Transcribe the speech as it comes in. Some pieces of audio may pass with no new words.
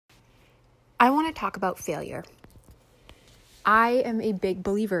I want to talk about failure. I am a big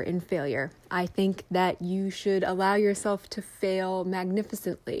believer in failure. I think that you should allow yourself to fail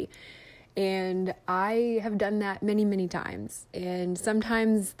magnificently. And I have done that many, many times. And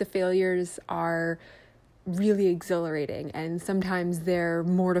sometimes the failures are really exhilarating, and sometimes they're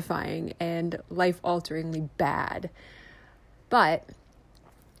mortifying and life-alteringly bad. But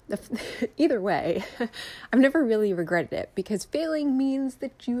either way, I've never really regretted it, because failing means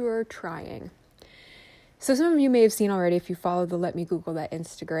that you are trying. So some of you may have seen already, if you follow the Let Me Google That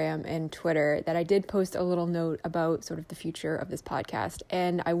Instagram and Twitter, that I did post a little note about sort of the future of this podcast.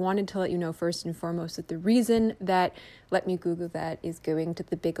 And I wanted to let you know first and foremost that the reason that Let Me Google That is going to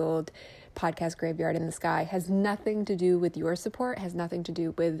the big old podcast graveyard in the sky has nothing to do with your support, has nothing to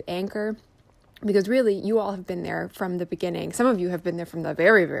do with Anchor. Because really, you all have been there from the beginning. Some of you have been there from the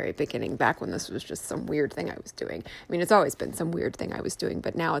very, very beginning, back when this was just some weird thing I was doing. I mean, it's always been some weird thing I was doing,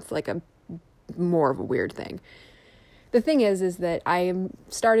 but now it's like more of a weird thing. The thing is that I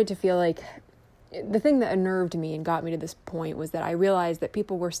started to feel like the thing that unnerved me and got me to this point was that I realized that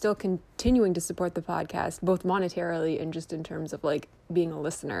people were still continuing to support the podcast, both monetarily and just in terms of like being a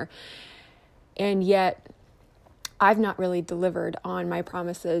listener. And yet I've not really delivered on my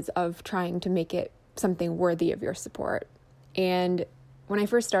promises of trying to make it something worthy of your support. And when I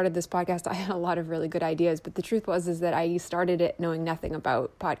first started this podcast, I had a lot of really good ideas, but the truth is that I started it knowing nothing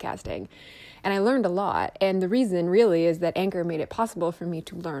about podcasting. And I learned a lot. And the reason really is that Anchor made it possible for me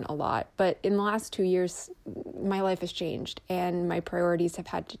to learn a lot. But in the last 2 years, my life has changed and my priorities have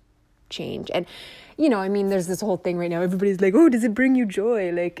had to change. And, I mean, there's this whole thing right now. Everybody's like, oh, does it bring you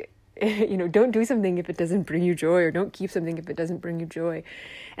joy? Like, don't do something if it doesn't bring you joy, or don't keep something if it doesn't bring you joy.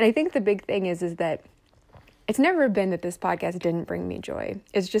 And I think the big thing is that it's never been that this podcast didn't bring me joy.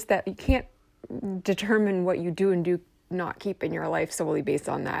 It's just that you can't determine what you do and do not keep in your life solely based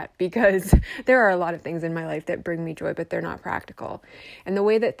on that, because there are a lot of things in my life that bring me joy, but they're not practical. And the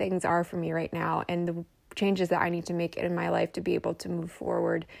way that things are for me right now and the changes that I need to make in my life to be able to move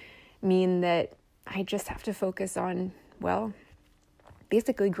forward mean that I just have to focus on,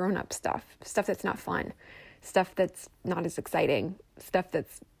 basically grown-up stuff that's not fun, stuff that's not as exciting, stuff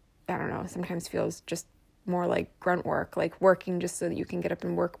that's, I don't know, sometimes feels just more like grunt work, like working just so that you can get up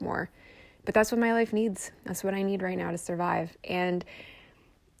and work more. But that's what my life needs. That's what I need right now to survive. And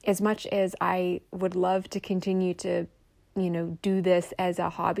as much as I would love to continue to, do this as a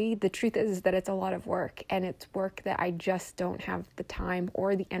hobby, the truth is that it's a lot of work, and it's work that I just don't have the time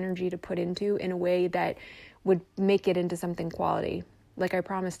or the energy to put into in a way that would make it into something quality, like I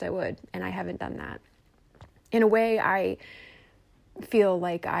promised I would, and I haven't done that. In a way, I feel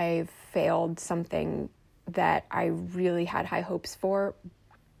like I've failed something that I really had high hopes for,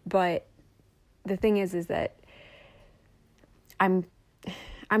 but the thing is that I'm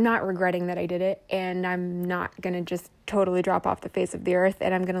not regretting that I did it, and I'm not going to just totally drop off the face of the earth,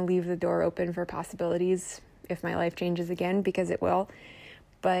 and I'm going to leave the door open for possibilities if my life changes again, because it will.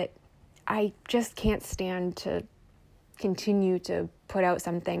 But I just can't stand to continue to put out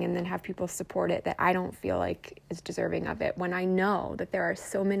something and then have people support it that I don't feel like is deserving of it, when I know that there are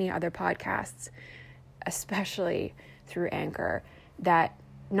so many other podcasts, especially through Anchor, that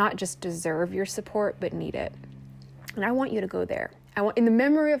not just deserve your support, but need it. And I want you to go there. In the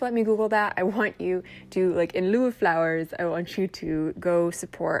memory of Let Me Google That, I want you to, like, in lieu of flowers, I want you to go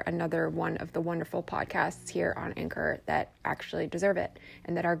support another one of the wonderful podcasts here on Anchor that actually deserve it,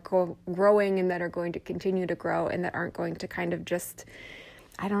 and that are growing, and that are going to continue to grow, and that aren't going to kind of just,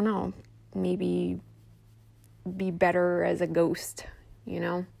 I don't know, maybe be better as a ghost,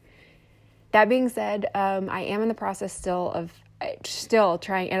 That being said, I am in the process still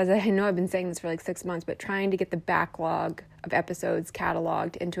trying, and as I know I've been saying this for like 6 months, but trying to get the backlog of episodes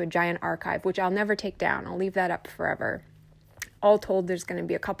cataloged into a giant archive, which I'll never take down. I'll leave that up forever. All told, there's going to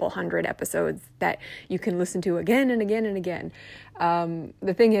be a couple hundred episodes that you can listen to again and again and again.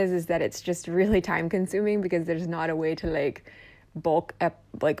 The thing is that it's just really time consuming, because there's not a way to bulk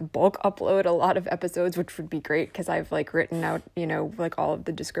upload a lot of episodes, which would be great, because I've written out, all of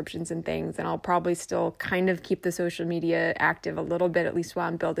the descriptions and things, and I'll probably still kind of keep the social media active a little bit, at least while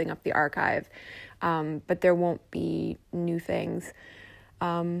I'm building up the archive. But there won't be new things.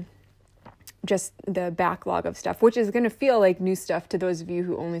 Just the backlog of stuff, which is going to feel like new stuff to those of you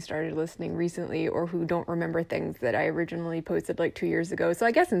who only started listening recently, or who don't remember things that I originally posted 2 years ago. So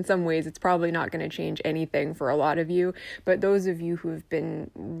I guess in some ways it's probably not going to change anything for a lot of you, but those of you who have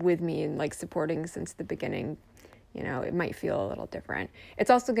been with me and supporting since the beginning, it might feel a little different. It's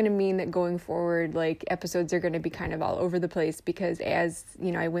also going to mean that going forward, like, episodes are going to be kind of all over the place because as,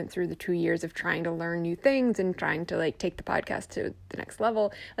 I went through the 2 years of trying to learn new things and trying to, like, take the podcast to the next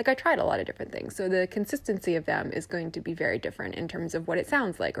level, like, I tried a lot of different things. So the consistency of them is going to be very different in terms of what it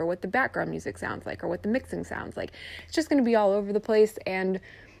sounds like or what the background music sounds like or what the mixing sounds like. It's just going to be all over the place. And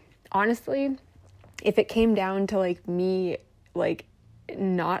honestly, if it came down to, like, me, like,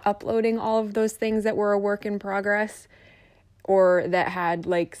 not uploading all of those things that were a work in progress or that had,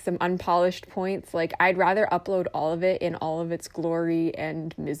 like, some unpolished points, like, I'd rather upload all of it in all of its glory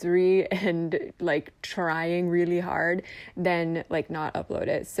and misery and, like, trying really hard than, like, not upload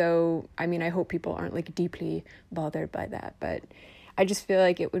it. So, I mean, I hope people aren't, like, deeply bothered by that, but I just feel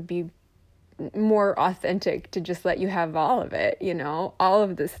like it would be more authentic to just let you have all of it, all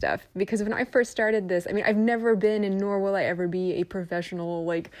of this stuff. Because when I first started this, I mean, I've never been, and nor will I ever be, a professional,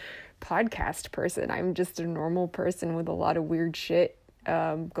 like, podcast person. I'm just a normal person with a lot of weird shit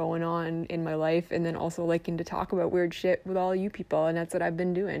going on in my life, and then also liking to talk about weird shit with all you people, and that's what I've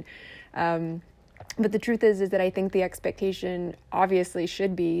been doing. But the truth is that I think the expectation obviously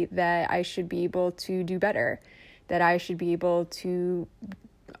should be that I should be able to do better, that I should be able to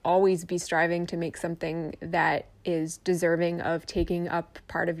always be striving to make something that is deserving of taking up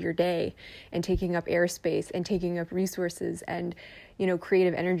part of your day and taking up airspace and taking up resources and,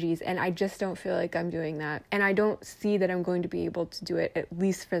 creative energies. And I just don't feel like I'm doing that. And I don't see that I'm going to be able to do it at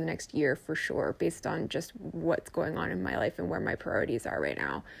least for the next year for sure, based on just what's going on in my life and where my priorities are right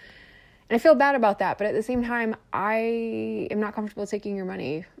now. And I feel bad about that. But at the same time, I am not comfortable taking your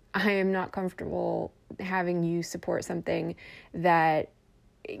money. I am not comfortable having you support something that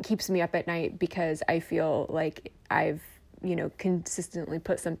it keeps me up at night because I feel like I've, consistently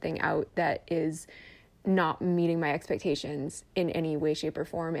put something out that is not meeting my expectations in any way, shape, or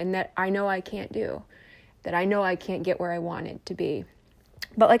form, and that I know I can't do, that I know I can't get where I want it to be.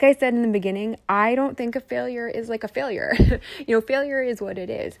 But like I said in the beginning, I don't think a failure is like a failure. Failure is what it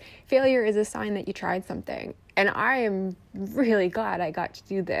is. Failure is a sign that you tried something. And I am really glad I got to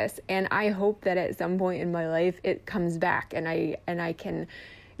do this. And I hope that at some point in my life, it comes back and I can,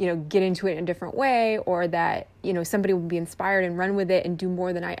 get into it in a different way, or that, somebody will be inspired and run with it and do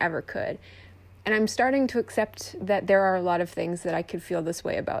more than I ever could. And I'm starting to accept that there are a lot of things that I could feel this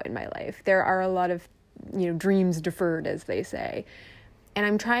way about in my life. There are a lot of, dreams deferred, as they say. And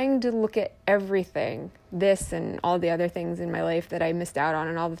I'm trying to look at everything, this and all the other things in my life that I missed out on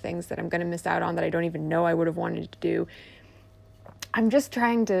and all the things that I'm going to miss out on that I don't even know I would have wanted to do. I'm just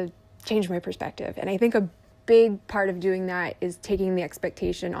trying to change my perspective. And I think a big part of doing that is taking the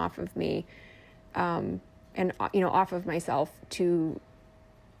expectation off of me and, off of myself to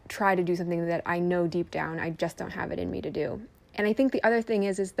try to do something that I know deep down I just don't have it in me to do. And I think the other thing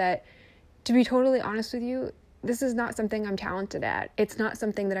is that, to be totally honest with you, this is not something I'm talented at. It's not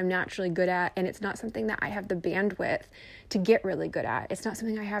something that I'm naturally good at, and it's not something that I have the bandwidth to get really good at. It's not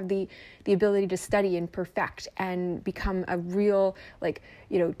something I have the ability to study and perfect and become a real,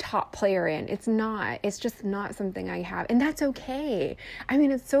 top player in. It's just not something I have, and that's okay. I mean,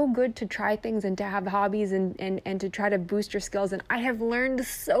 it's so good to try things and to have hobbies and to try to boost your skills, and I have learned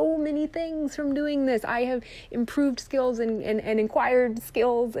so many things from doing this. I have improved skills and acquired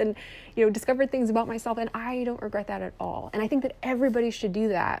skills and, discovered things about myself, and I don't regret that at all. And I think that everybody should do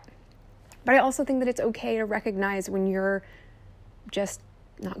that. But I also think that it's okay to recognize when you're just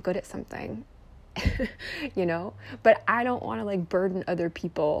not good at something, but I don't want to burden other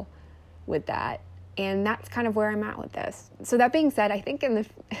people with that. And that's kind of where I'm at with this. So that being said, I think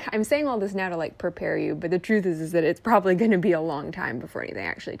I'm saying all this now to prepare you, but the truth is that it's probably going to be a long time before anything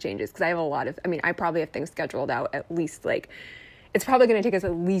actually changes. Cause I I probably have things scheduled out at least it's probably going to take us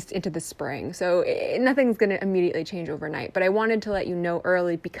at least into the spring. So nothing's going to immediately change overnight. But I wanted to let you know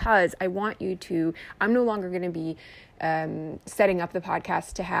early because I want you to, I'm no longer going to be setting up the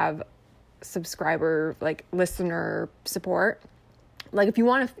podcast to have subscriber, listener support. If you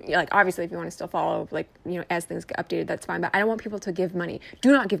want to, obviously if you want to still follow, as things get updated, that's fine. But I don't want people to give money.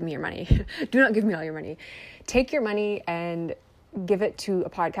 Do not give me your money. Do not give me all your money. Take your money and give it to a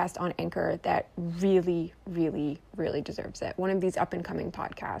podcast on Anchor that really, really, really deserves it. One of these up and coming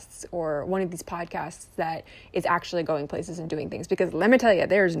podcasts, or one of these podcasts that is actually going places and doing things. Because let me tell you,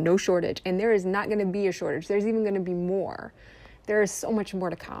 there's no shortage, and there is not going to be a shortage. There's even going to be more. There is so much more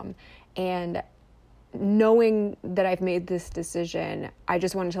to come. And knowing that I've made this decision, I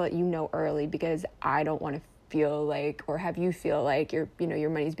just wanted to let you know early, because I don't want to feel or have you feel like your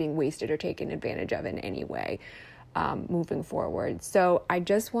money's being wasted or taken advantage of in any way. Moving forward. So I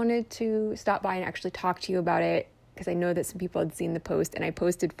just wanted to stop by and actually talk to you about it, because I know that some people had seen the post, and I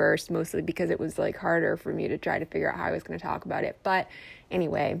posted first mostly because it was like harder for me to try to figure out how I was going to talk about it. But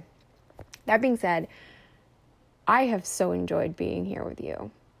anyway, that being said, I have so enjoyed being here with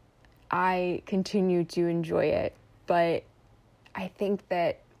you. I continue to enjoy it, but I think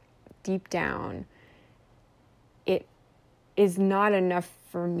that deep down, it is not enough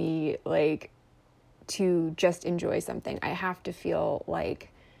for me, like, to just enjoy something. I have to feel like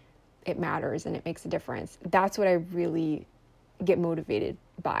it matters and it makes a difference. That's what I really get motivated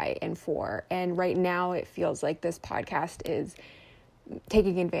by and for. And right now it feels like this podcast is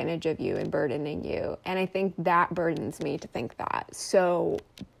taking advantage of you and burdening you. And I think that burdens me to think that. So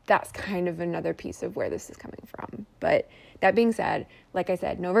that's kind of another piece of where this is coming from. But that being said, like I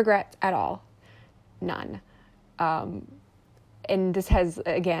said, no regrets at all. None. And this has,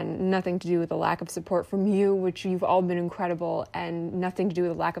 again, nothing to do with the lack of support from you, which you've all been incredible, and nothing to do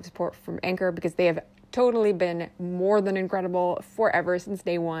with the lack of support from Anchor, because they have totally been more than incredible forever since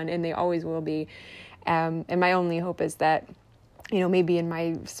day one, and they always will be. And my only hope is that, maybe in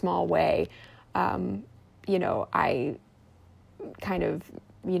my small way, I kind of,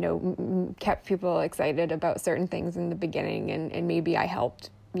 kept people excited about certain things in the beginning, and maybe I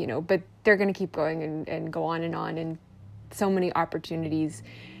helped, but they're going to keep going and go on, and so many opportunities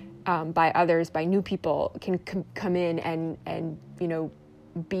by others, by new people can come in and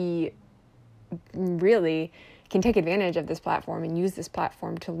be really can take advantage of this platform and use this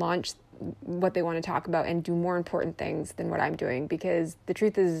platform to launch what they want to talk about and do more important things than what I'm doing. Because the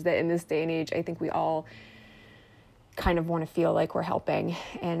truth is that in this day and age, I think we all kind of want to feel like we're helping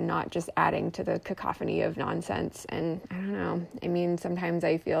and not just adding to the cacophony of nonsense. And I don't know. I mean, sometimes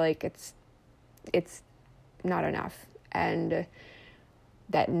I feel like it's not enough. And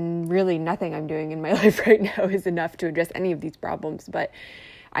that really nothing I'm doing in my life right now is enough to address any of these problems. But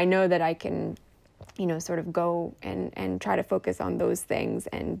I know that I can, sort of go and try to focus on those things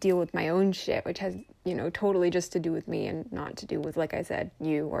and deal with my own shit, which has, totally just to do with me and not to do with, like I said,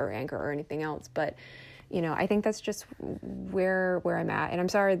 you or Anchor or anything else. But, I think that's just where I'm at. And I'm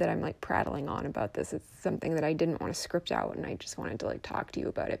sorry that I'm like prattling on about this. It's something that I didn't want to script out, and I just wanted to like talk to you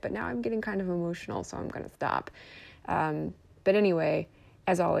about it. But now I'm getting kind of emotional, so I'm going to stop. But anyway,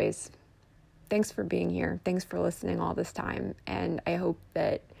 as always, thanks for being here. Thanks for listening all this time. And I hope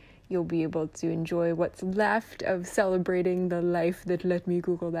that you'll be able to enjoy what's left of celebrating the life that Let Me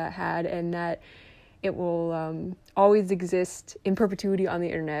Google That had, and that it will always exist in perpetuity on the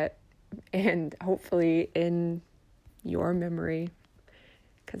internet, and hopefully in your memory,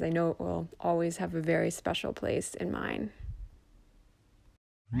 because I know it will always have a very special place in mine.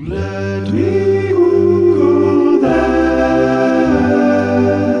 Let me Google that.